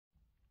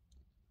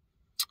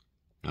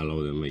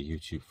Hello there, my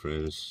YouTube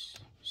friends.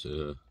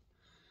 So,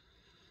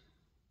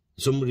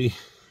 somebody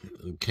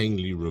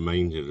kindly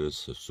reminded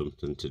us of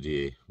something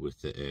today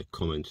with a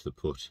comment they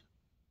put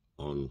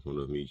on one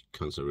of my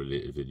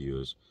cancer-related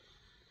videos.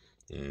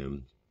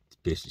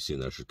 Basically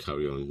saying that I should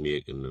carry on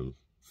making them.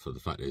 For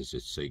the fact is,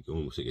 it's like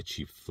almost like a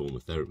cheap form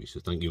of therapy. So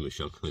thank you,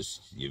 Michelle, because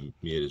you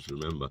made us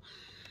remember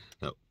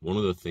that one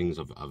of the things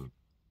I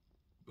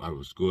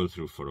was going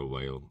through for a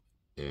while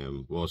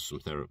was some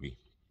therapy.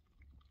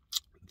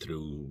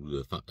 Through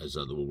the fact is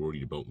that they were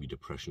worried about me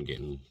depression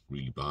getting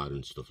really bad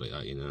and stuff like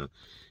that, you know,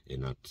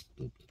 and that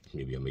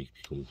maybe I might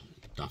become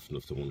daft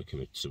enough to want to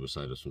commit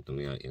suicide or something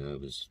like that, you know,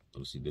 because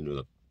obviously they know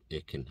that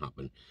it can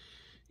happen,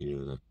 you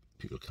know, that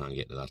people can't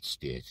get to that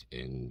state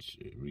and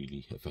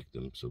really affect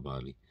them so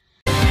badly.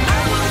 I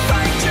will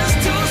fight just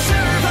to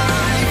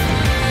survive.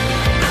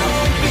 I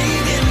won't be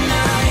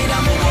denied.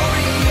 I'm a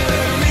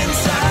warrior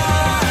inside.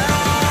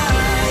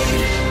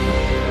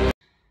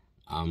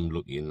 I'm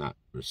lucky in that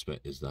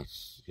respect is that,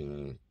 you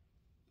know,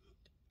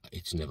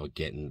 it's never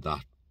getting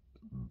that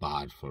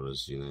bad for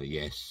us, you know.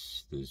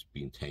 Yes, there's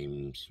been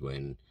times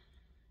when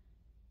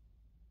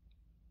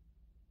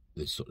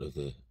there's sort of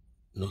the,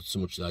 not so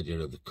much the idea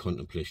of the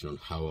contemplation on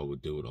how I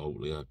would do it all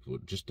like that,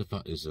 but just the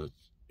fact is that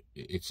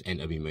it's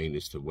entered my mind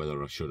as to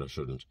whether I should or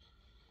shouldn't,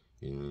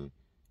 you know.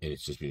 And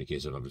it's just been a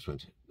case of I just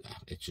went,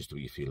 it's just the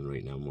way you're feeling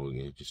right now, Morgan,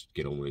 you know, just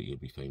get on with it, you'll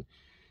be fine.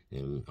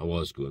 I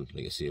was going,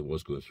 like I say, I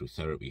was going through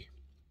therapy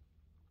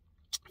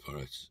for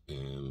it. I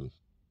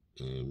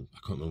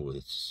can't remember whether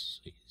it's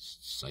like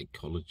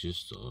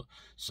psychologist or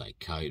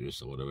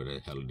psychiatrist or whatever the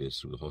hell it is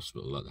through the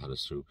hospital that had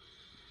us through.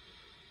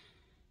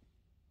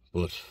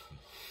 But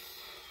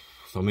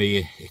for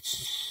me,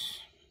 it's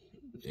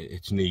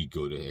not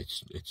good.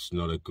 It's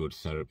not a good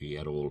therapy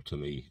at all to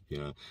me. You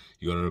know,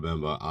 you got to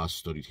remember, I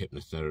studied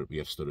hypnotherapy,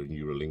 I've studied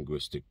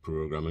neurolinguistic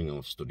programming,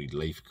 I've studied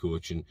life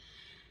coaching,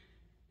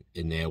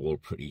 and they're all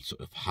pretty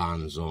sort of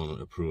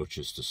hands-on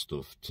approaches to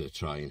stuff to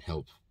try and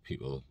help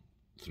people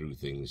through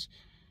things.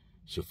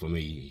 So for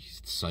me,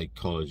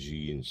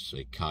 psychology and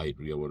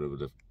psychiatry or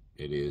whatever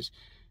it is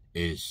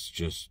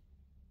just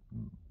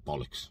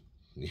bollocks.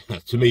 Yeah,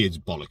 to me, it's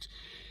bollocks.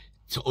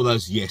 To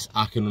others, yes,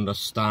 I can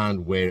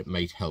understand where it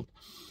might help.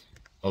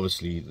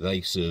 Obviously, the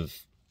likes of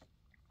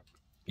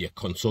your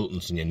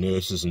consultants and your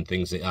nurses and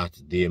things like that,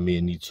 they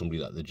may need somebody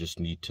that they just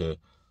need to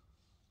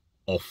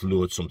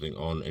offload something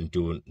on and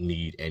don't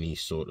need any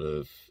sort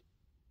of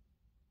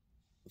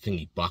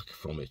thingy back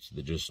from it.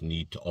 They just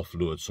need to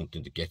offload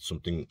something to get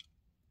something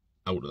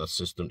out of that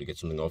system, to get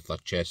something off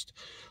that chest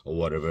or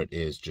whatever it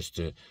is, just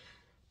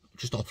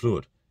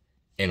offload.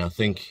 And I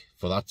think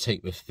for that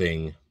type of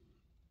thing,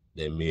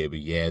 then maybe,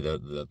 yeah,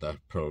 they're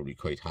probably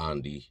quite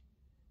handy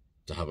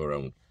to have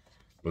around.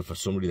 But for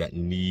somebody that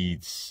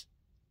needs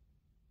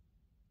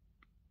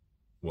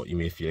what you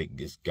may feel like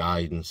is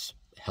guidance,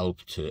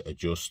 help to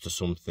adjust to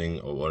something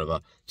or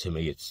whatever, to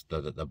me it's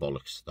the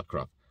bollocks, the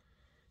crap.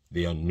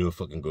 They are no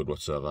fucking good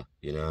whatsoever,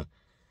 you know.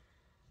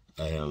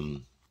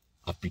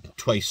 I've been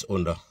twice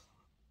under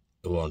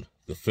one.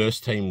 The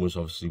first time was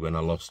obviously when I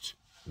lost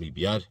my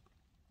beard,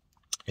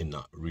 and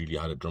that really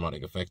had a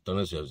dramatic effect on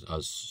us,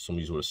 as some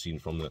of you would have seen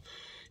from the,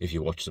 if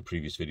you watch the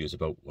previous videos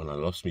about when I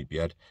lost my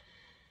beard.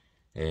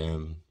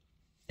 And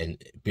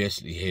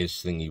basically his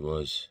thingy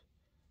was,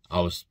 I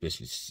was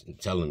basically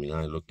telling me,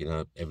 now look, you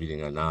know,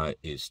 everything I know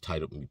is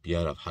tied up in my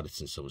beard. I've had it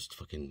since I was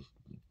fucking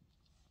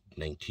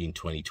 19,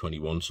 20,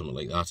 21, something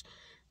like that.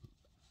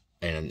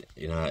 And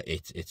you know,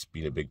 it's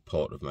been a big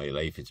part of my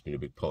life. It's been a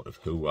big part of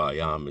who I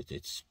am.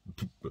 It's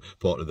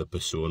part of the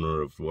persona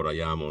of what I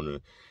am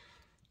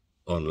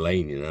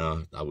online. You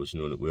know, I was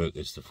known at work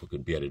as the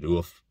fucking bearded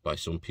oaf by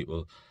some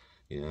people.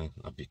 You know,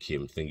 I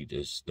became thinking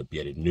as the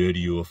bearded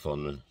nerdy oaf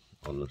on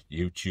the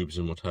YouTubes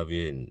and what have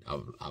you. And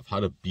I've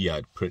had a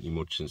beard pretty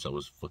much since I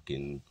was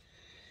fucking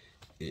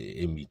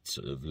in my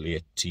sort of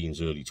late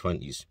teens, early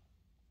 20s.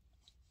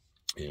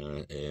 You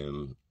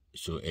know,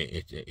 so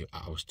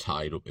I was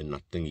tied up in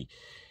that thingy,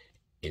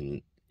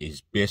 and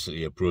his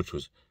basically approach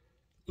was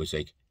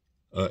like,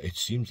 it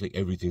seems like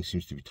everything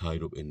seems to be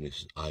tied up in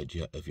this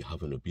idea of you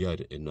having a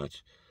beard, in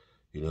that,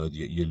 you know,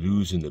 you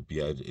losing the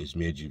beard has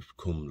made you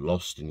become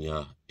lost in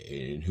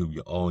who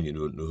you are, and you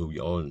don't know who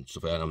you are and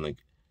stuff like that. And I'm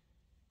like,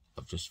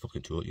 I've just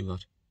fucking told you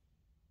that.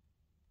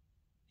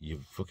 You're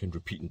fucking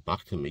repeating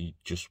back to me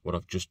just what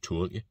I've just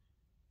told you.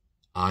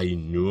 I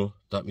know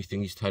that my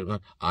thing is tied up in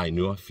that. I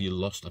know I feel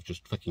lost. I've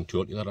just fucking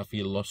told you that I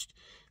feel lost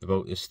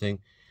about this thing.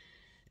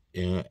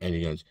 Yeah, and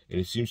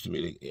it seems to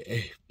me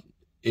like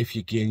if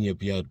you gain your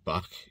beard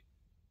back,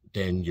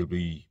 then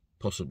you'll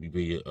possibly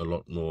be a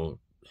lot more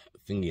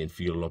thingy and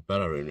feel a lot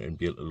better and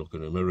be able to look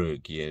in the mirror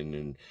again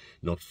and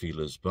not feel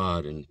as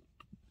bad and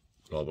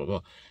blah blah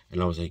blah.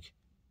 And I was like,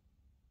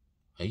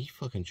 are you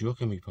fucking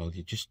joking me, pal?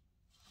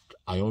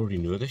 I already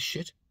know this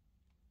shit.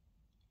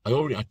 I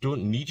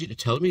don't need you to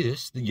tell me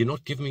this. You're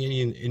not giving me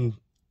any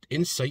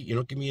insight. You're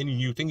not giving me any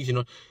new things. You're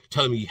not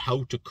telling me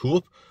how to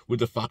cope with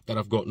the fact that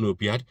I've got no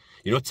beard.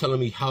 You're not telling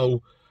me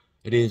how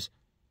it is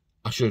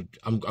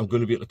I'm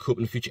going to be able to cope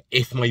in the future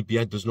if my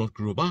beard does not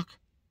grow back.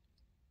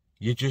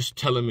 You're just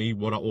telling me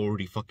what I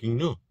already fucking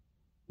know.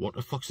 What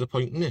the fuck's the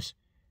point in this?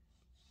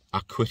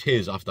 I quit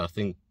his after, I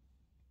think,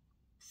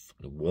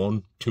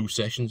 1-2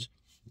 sessions.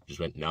 Just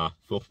went, nah,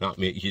 fuck that,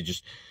 mate.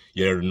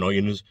 You're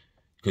annoying us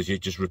because you're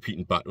just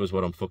repeating back to us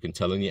what I'm fucking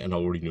telling you, and I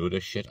already know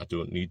this shit. I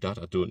don't need that.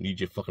 I don't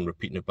need you fucking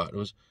repeating it back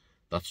to us.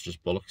 That's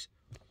just bollocks.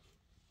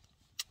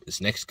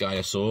 This next guy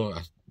I saw,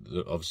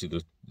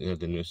 obviously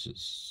the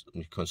nurses,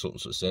 the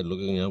consultants sort of said, look,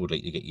 I would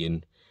like to get you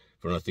in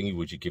for another thing.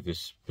 Would you give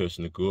this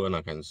person a go? And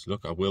I can say,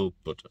 look, I will,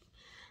 but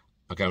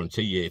I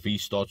guarantee you, if he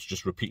starts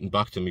just repeating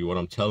back to me what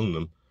I'm telling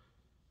them,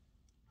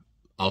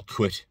 I'll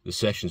quit the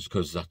sessions,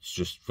 because that's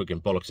just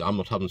fucking bollocks. I'm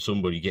not having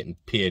somebody getting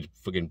paid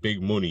fucking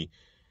big money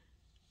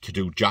to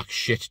do jack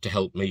shit to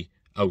help me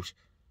out.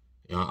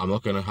 You know, I'm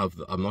not gonna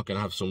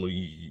have somebody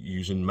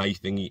using my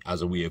thingy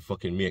as a way of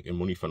fucking making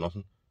money for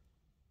nothing.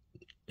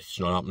 It's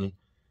not happening.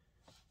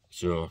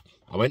 So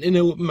I went in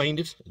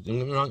open-minded. Don't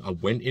get me wrong. I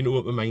went in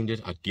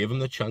open-minded. I gave him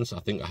the chance. I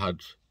think I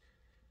had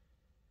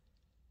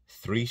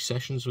 3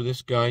 sessions with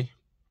this guy,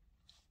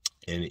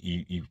 and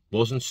he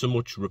wasn't so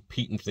much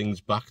repeating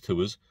things back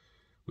to us,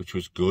 which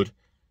was good,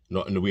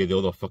 not in the way the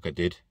other fucker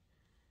did,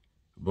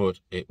 but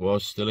it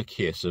was still a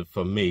case of,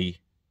 for me,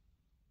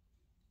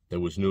 there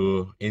was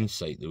no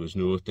insight, there was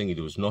no thingy,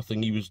 there was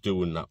nothing he was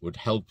doing that would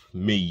help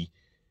me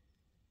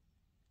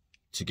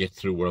to get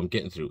through what I'm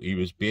getting through. He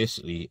was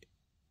basically,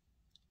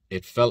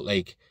 it felt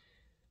like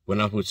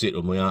when I would say to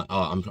him,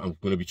 I'm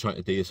going to be trying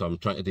to do this, I'm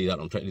trying to do that,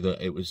 I'm trying to do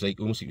that, it was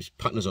like almost he was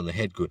patting us on the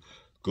head going,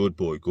 good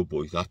boy,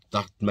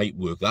 that might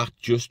work, that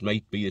just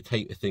might be the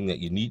type of thing that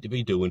you need to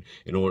be doing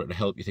in order to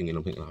help you thinking.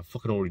 I'm thinking, I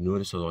fucking already know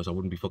this, otherwise I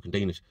wouldn't be fucking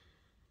doing it.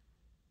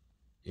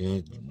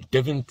 Yeah,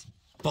 didn't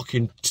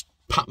fucking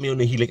pat me on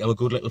the heel like I'm a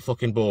good little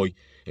fucking boy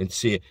and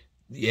say,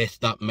 yes,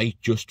 that might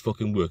just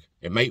fucking work.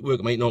 It might work,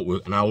 it might not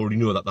work, and I already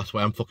know that, that's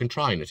why I'm fucking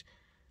trying it.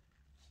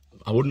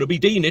 I wouldn't be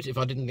doing it if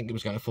I didn't think it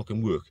was going to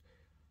fucking work.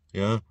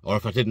 Yeah, or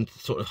if I didn't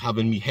sort of have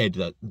in my head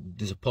that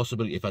there's a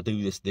possibility if I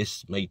do this,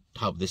 this might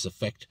have this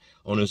effect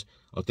on us,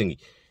 or thingy.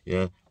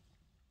 Yeah.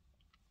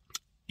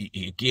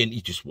 Again,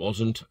 he just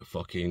wasn't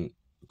fucking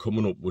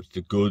coming up with the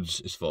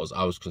goods as far as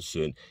I was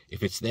concerned.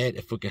 If it's there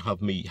to fucking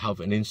have me have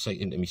an insight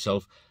into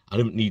myself, I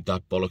don't need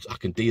that bollocks. I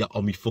can do that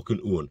on my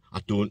fucking own. I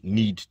don't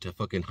need to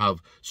fucking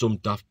have some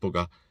daft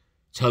bugger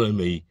telling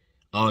me,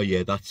 oh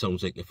yeah, that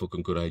sounds like a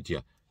fucking good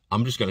idea.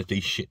 I'm just going to do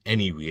shit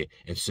anyway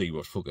and see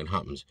what fucking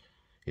happens.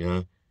 You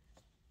know?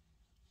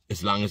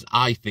 As long as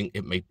I think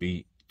it might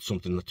be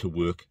something to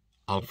work,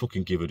 I'll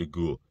fucking give it a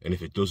go. And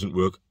if it doesn't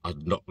work, I'll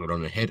knock it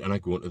on the head and I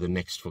go on to the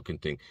next fucking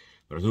thing.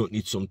 But I don't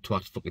need some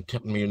twat fucking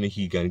tapping me on the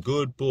heel going,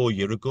 good boy,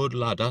 you're a good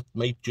lad, that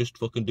might just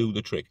fucking do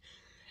the trick.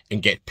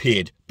 And get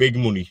paid big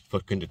money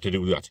fucking to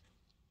do that.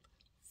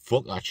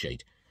 Fuck that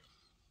shit.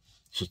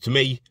 So to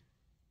me,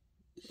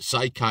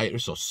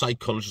 psychiatrists or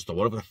psychologists or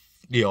whatever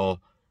they are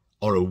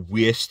a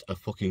waste of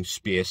fucking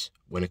space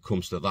when it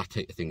comes to that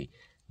type of thingy.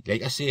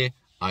 Like I say,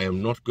 I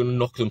am not going to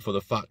knock them for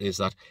the fact is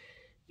that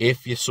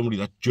if you're somebody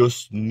that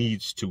just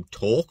needs to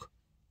talk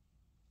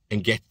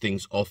and get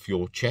things off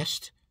your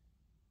chest,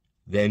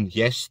 then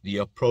yes, they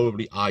are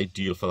probably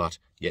ideal for that.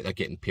 Yet they're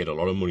getting paid a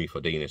lot of money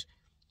for doing it.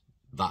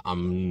 That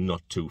I'm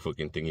not too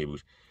fucking thingy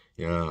about.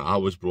 You know, I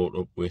was brought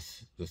up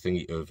with the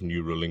thingy of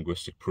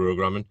neuro-linguistic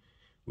programming,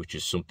 which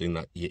is something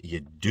that you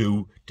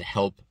do to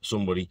help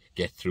somebody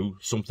get through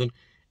something.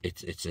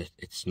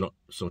 It's not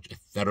so much a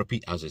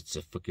therapy as it's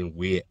a fucking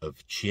way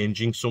of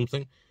changing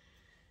something.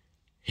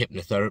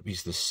 Hypnotherapy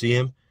is the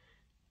same,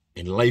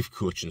 and life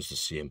coaching is the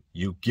same.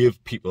 You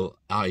give people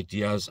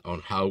ideas on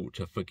how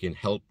to fucking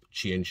help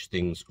change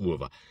things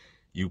over.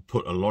 You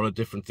put a lot of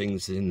different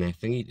things in their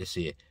thingy to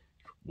say,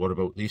 what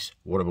about this?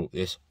 What about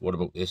this? What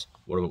about this?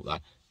 What about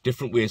that?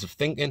 Different ways of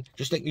thinking.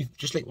 Just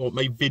like what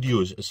my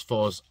videos, as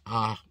far as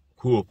I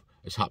hope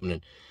is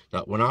happening,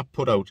 that when I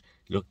put out,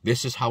 look,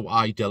 this is how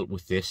I dealt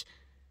with this.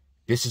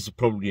 This is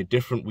probably a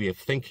different way of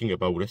thinking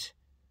about it.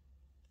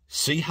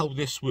 See how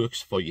this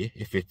works for you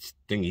if it's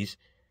thingies.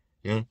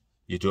 Yeah,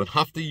 you don't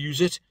have to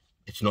use it.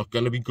 It's not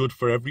going to be good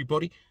for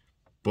everybody,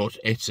 but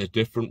it's a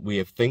different way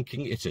of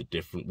thinking. It's a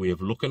different way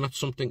of looking at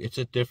something. It's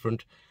a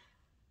different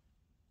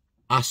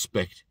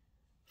aspect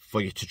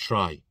for you to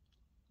try.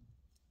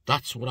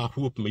 That's what I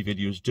hope my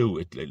videos do.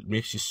 It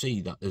makes you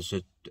see that there's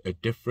a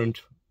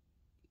different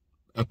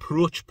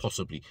approach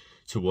possibly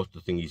to what the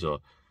thingies are.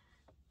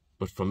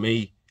 But for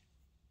me,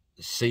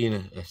 seeing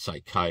a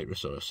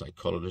psychiatrist or a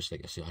psychologist,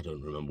 like I say, I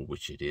don't remember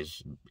which it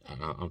is, and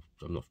I'm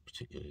not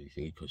particularly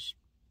thinking, because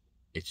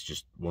it's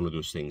just one of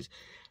those things.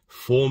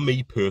 For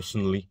me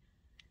personally,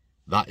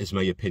 that is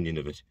my opinion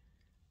of it.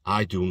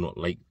 I do not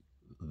like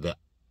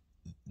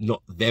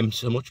not them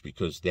so much,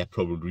 because they're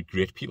probably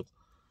great people,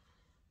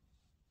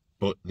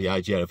 but the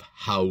idea of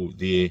how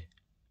they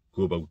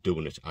go about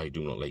doing it, I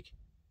do not like.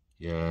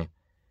 Yeah,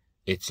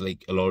 it's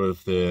like a lot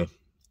of the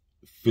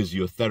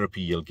physiotherapy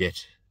you'll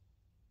get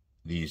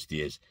these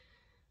days.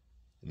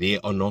 They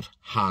are not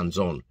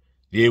hands-on.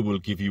 They will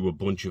give you a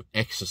bunch of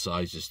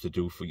exercises to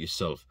do for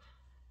yourself,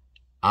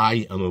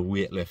 I am a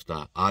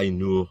weightlifter. I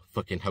know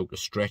fucking how to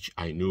stretch.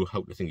 I know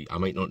how to think. I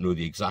might not know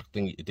the exact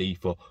thing to do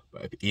for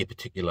a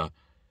particular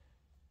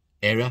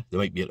area. They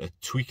might be able to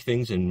tweak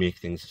things and make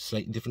things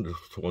slightly different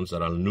to ones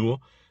that I'll know,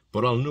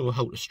 but I'll know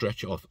how to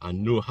stretch it off. I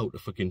know how to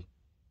fucking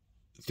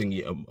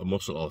thingy a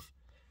muscle off.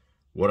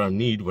 What I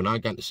need when I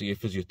get to see a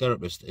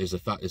physiotherapist is the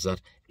fact is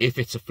that if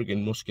it's a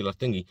freaking muscular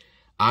thingy,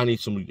 I need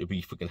somebody to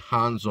be fucking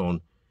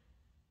hands-on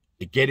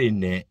to get in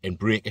there and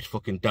break it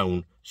fucking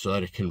down so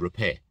that it can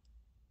repair.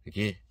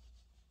 Okay?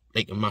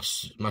 Like a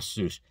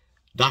masseuse.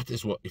 That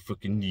is what you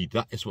fucking need.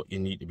 That is what you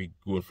need to be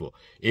going for.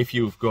 If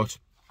you've got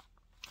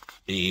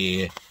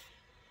a,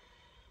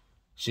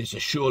 say it's a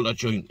shoulder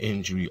joint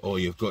injury, or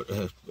you've got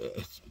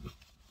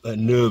a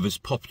nerve has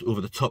popped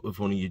over the top of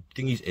one of your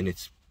thingies and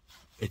it's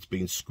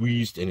being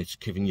squeezed and it's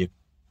giving you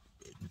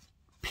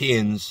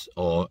pains,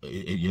 or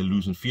you're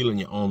losing feel in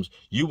your arms,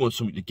 you want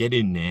somebody to get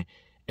in there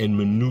and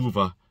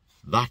maneuver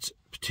that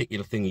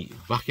particular thingy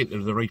back into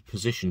the right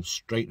position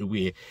straight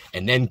away,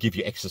 and then give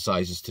you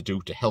exercises to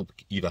do to help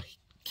either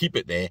keep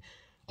it there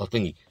or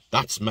thingy.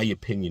 That's my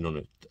opinion on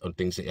it, on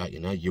things like that.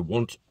 You know, you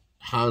want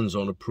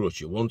hands-on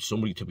approach. You want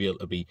somebody to be able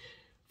to be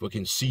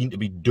fucking seen to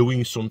be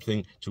doing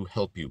something to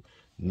help you,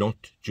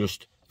 not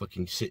just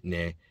fucking sitting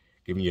there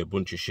giving you a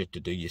bunch of shit to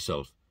do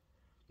yourself.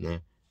 Nah.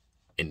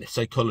 And the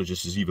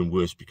psychologist is even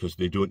worse because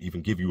they don't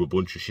even give you a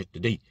bunch of shit to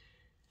do.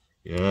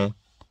 Yeah.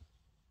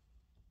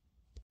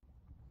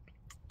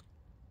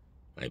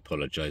 I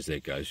apologise there,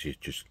 guys. You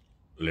just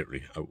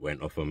literally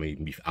went off on me.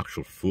 My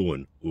actual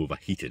phone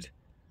overheated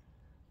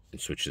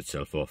and switched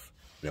itself off.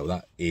 Now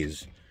that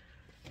is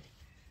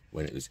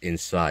when it was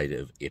inside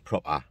of a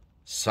proper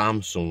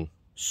Samsung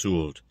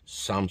sold,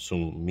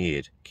 Samsung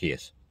made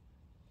case,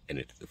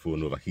 and the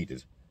phone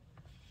overheated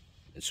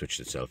and switched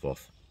itself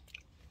off.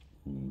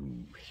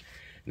 Ooh.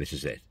 And this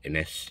is it, an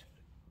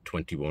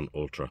S21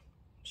 Ultra.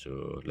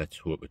 So let's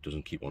hope it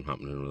doesn't keep on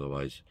happening,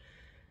 otherwise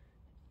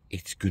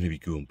it's going to be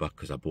going back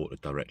because I bought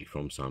it directly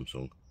from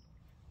Samsung.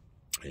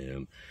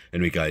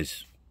 Anyway,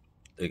 guys,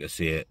 like I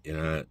say, you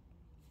know,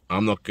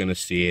 I'm not going to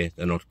say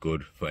they're not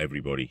good for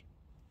everybody,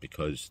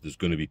 because there's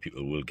going to be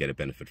people who will get a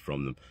benefit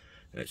from them.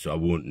 So I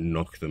won't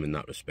knock them in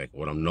that respect.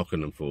 What I'm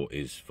knocking them for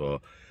is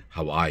for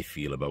how I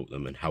feel about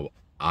them and how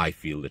I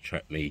feel they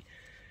trap me.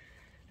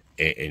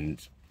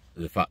 And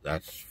the fact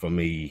that for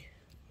me,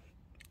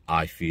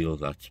 I feel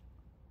that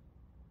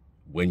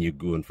when you're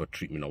going for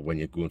treatment or when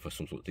you're going for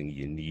some sort of thing,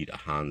 you need a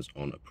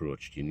hands-on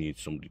approach. You need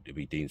somebody to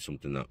be doing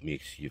something that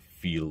makes you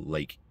feel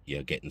like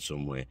you're getting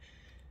somewhere.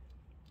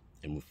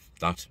 And with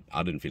that,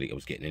 I didn't feel like I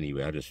was getting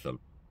anywhere. I just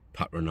felt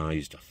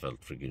patronised. I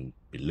felt frigging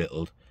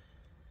belittled.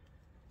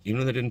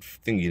 Even though they didn't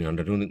think, you know, and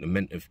I don't think they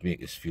meant to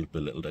make us feel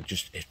belittled.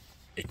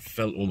 It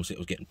felt almost like I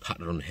was getting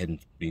patted on the head and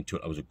being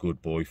told I was a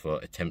good boy for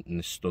attempting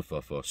this stuff,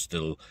 or for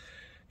still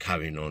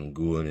carrying on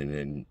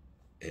going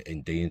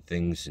and doing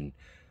things and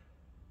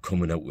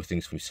coming out with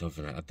things for myself.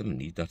 And I didn't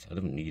need that. I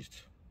didn't need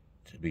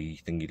to be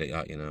thingy like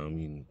that, you know. I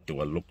mean,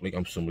 do I look like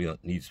I'm somebody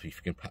that needs to be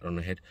freaking patted on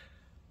the head?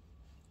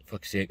 For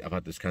fuck's sake, I've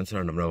had this cancer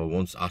and I've never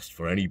once asked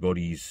for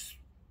anybody's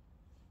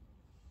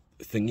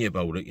thingy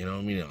about it, you know.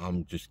 I mean,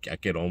 I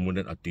get on with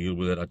it, I deal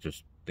with it, I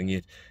just thingy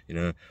it, you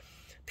know.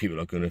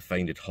 People are going to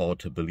find it hard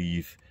to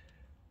believe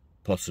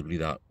possibly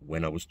that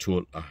when I was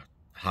told I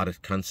had a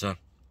cancer,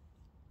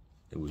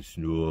 there was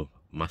no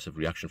massive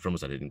reaction from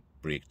us. I didn't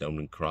break down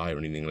and cry or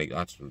anything like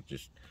that. So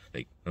just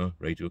like, oh,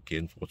 right,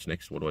 okay, what's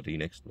next? What do I do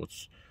next? What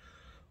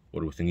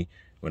do I thingy?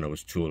 When I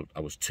was told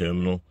I was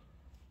terminal,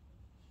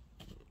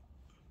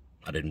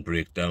 I didn't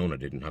break down, I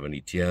didn't have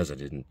any tears, I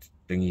didn't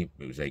thingy.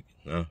 It was like,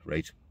 oh,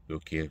 right,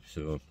 okay,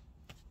 so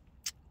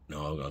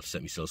no, I'll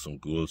set myself some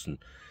goals and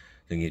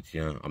think it,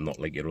 yeah, I'm not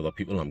like your other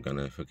people. I'm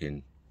gonna sort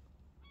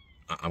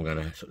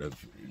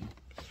of,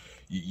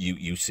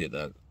 you say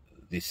that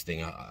this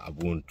thing I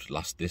won't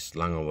last this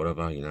long or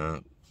whatever, you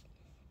know.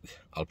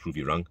 I'll prove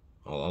you wrong.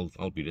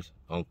 I'll beat it.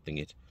 I'll think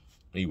it.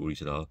 No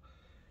worries at all.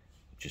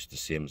 Just the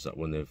same as that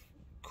when they've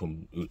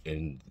come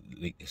and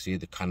like say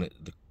they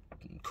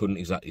couldn't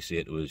exactly say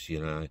it was,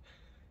 you know,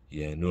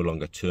 yeah, no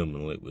longer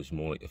terminal. It was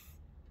more like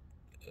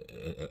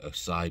a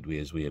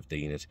sideways way of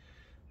doing it.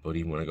 But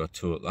even when I got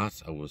told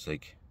that, I was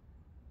like,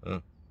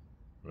 oh,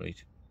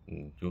 right,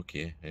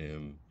 okay.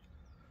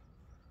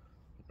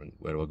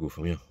 Where do I go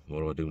from here? What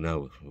do I do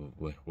now?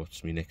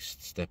 What's my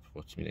next step?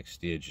 What's my next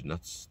stage? And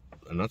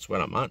that's where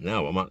I'm at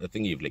now. I'm at the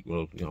thing of like,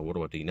 well, you know, what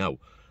do I do now?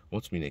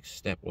 What's my next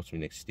step? What's my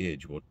next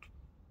stage? What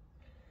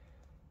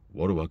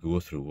do I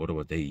go through? What do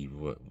I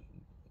do?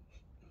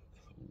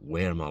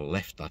 Where am I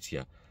left at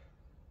here?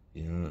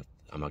 You know,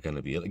 am I going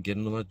to be able to get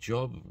another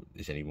job?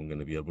 Is anyone going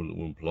to be able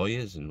to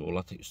employ us? And all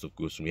that type of stuff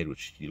goes from here,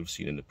 which you'll have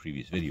seen in the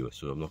previous video.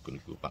 So I'm not going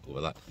to go back over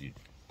that. You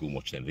go and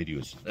watch them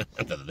videos.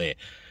 They're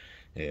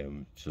there.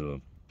 So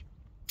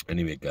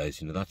anyway,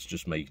 guys, you know, that's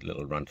just my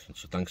little rant.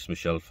 So thanks,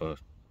 Michelle, for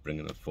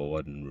bringing it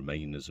forward and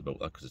reminding us about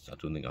that, because I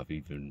don't think I've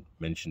even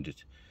mentioned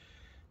it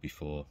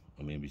before.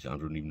 I mean, I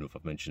don't even know if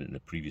I've mentioned it in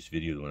a previous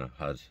video when I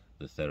had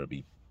the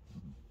therapy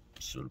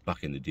sort of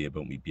back in the day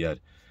about my beard.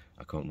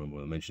 I can't remember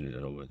whether I mentioned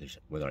it or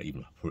whether I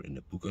even put it in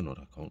the book or not.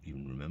 I can't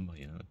even remember,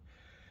 you know.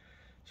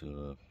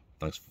 So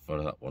thanks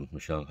for that one,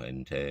 Michelle.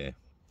 And there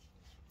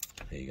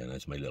you go,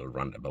 that's my little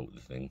rant about the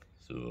thing.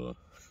 So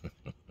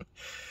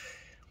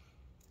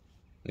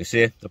they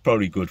say they're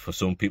probably good for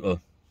some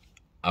people.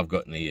 I've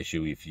got no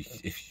issue.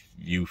 If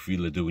you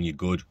feel they're doing you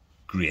good,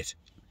 great.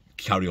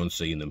 Carry on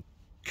seeing them.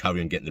 Carry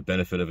on getting the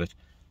benefit of it.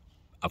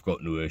 I've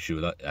got no issue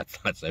with that.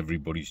 That's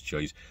everybody's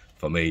choice.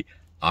 For me,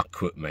 I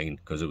quit mine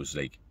because it was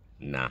like,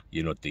 nah,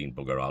 you're not doing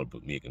bugger all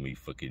but making me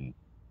fucking...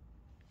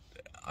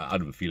 I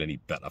didn't feel any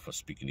better for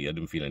speaking to you. I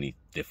didn't feel any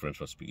different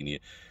for speaking to you.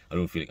 I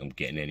don't feel like I'm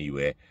getting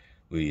anywhere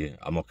with you.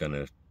 I'm not going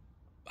to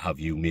have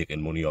you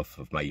making money off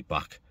of my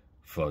back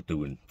for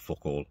doing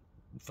fuck all,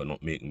 for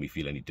not making me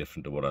feel any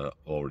different to what I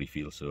already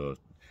feel. So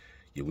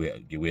you're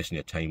wasting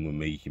your time with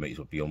me. You might as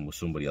well be on with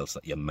somebody else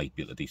that you might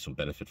be able to do some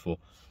benefit for.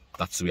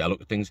 That's the way I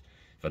look at things.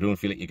 If I don't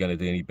feel like you're going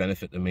to do any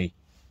benefit to me,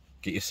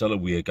 get yourself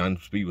away again,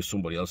 be with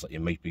somebody else that you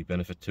might be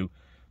benefit to,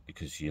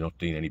 because you're not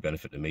doing any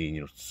benefit to me,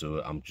 and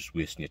so I'm just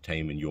wasting your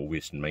time and you're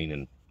wasting mine,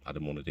 and I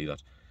don't want to do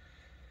that.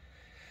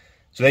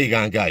 So there you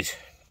go, guys.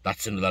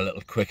 That's another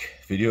little quick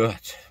video.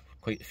 That's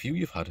quite a few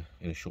you've had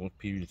in a short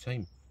period of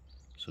time.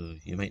 So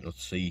you might not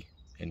see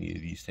any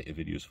of these type of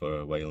videos for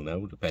a while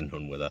now, depending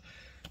on whether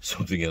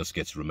something else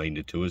gets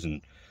reminded to us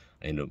and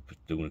I end up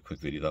doing a quick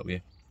video that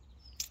way.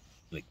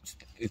 Like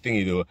the thing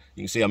you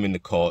can see I'm in the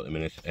car at the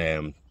minute.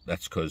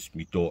 That's because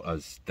my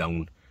daughter's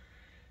down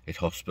at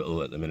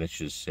hospital at the minute.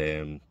 She's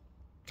having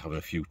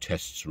a few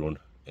tests run.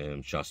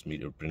 She asked me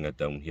to bring her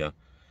down here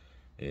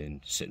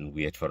and sit and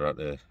wait for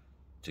her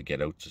to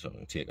get out so I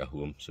can take her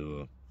home.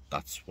 So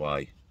that's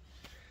why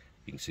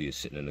you can see her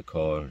sitting in the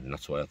car, and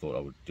that's why I thought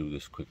I would do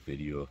this quick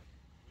video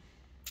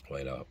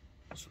while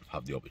I sort of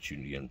have the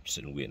opportunity and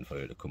sitting waiting for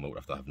her to come out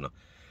after having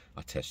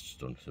her tests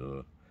done.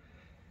 So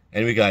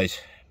anyway, guys,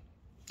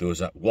 those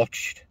that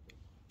watched,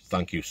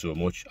 thank you so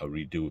much. I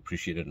really do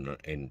appreciate it,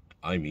 and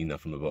I mean that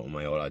from the bottom of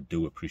my heart. I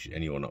do appreciate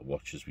anyone that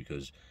watches,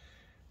 because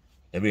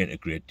there ain't a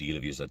great deal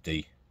of you that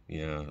do.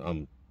 Yeah,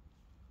 I'm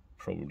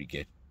probably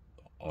get,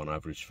 on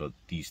average for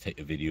these type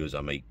of videos,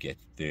 I might get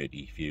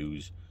 30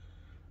 views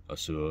or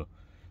so.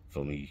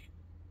 For me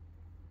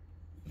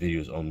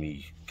videos on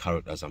me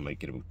characters, I might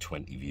get about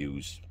 20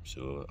 views.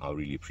 So I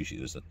really appreciate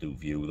those that do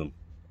view them,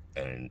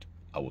 and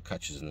I will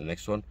catch us in the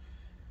next one.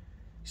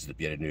 This is the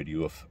Bearded Nerdy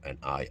Wolf, and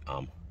I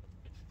am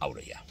out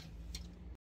of here.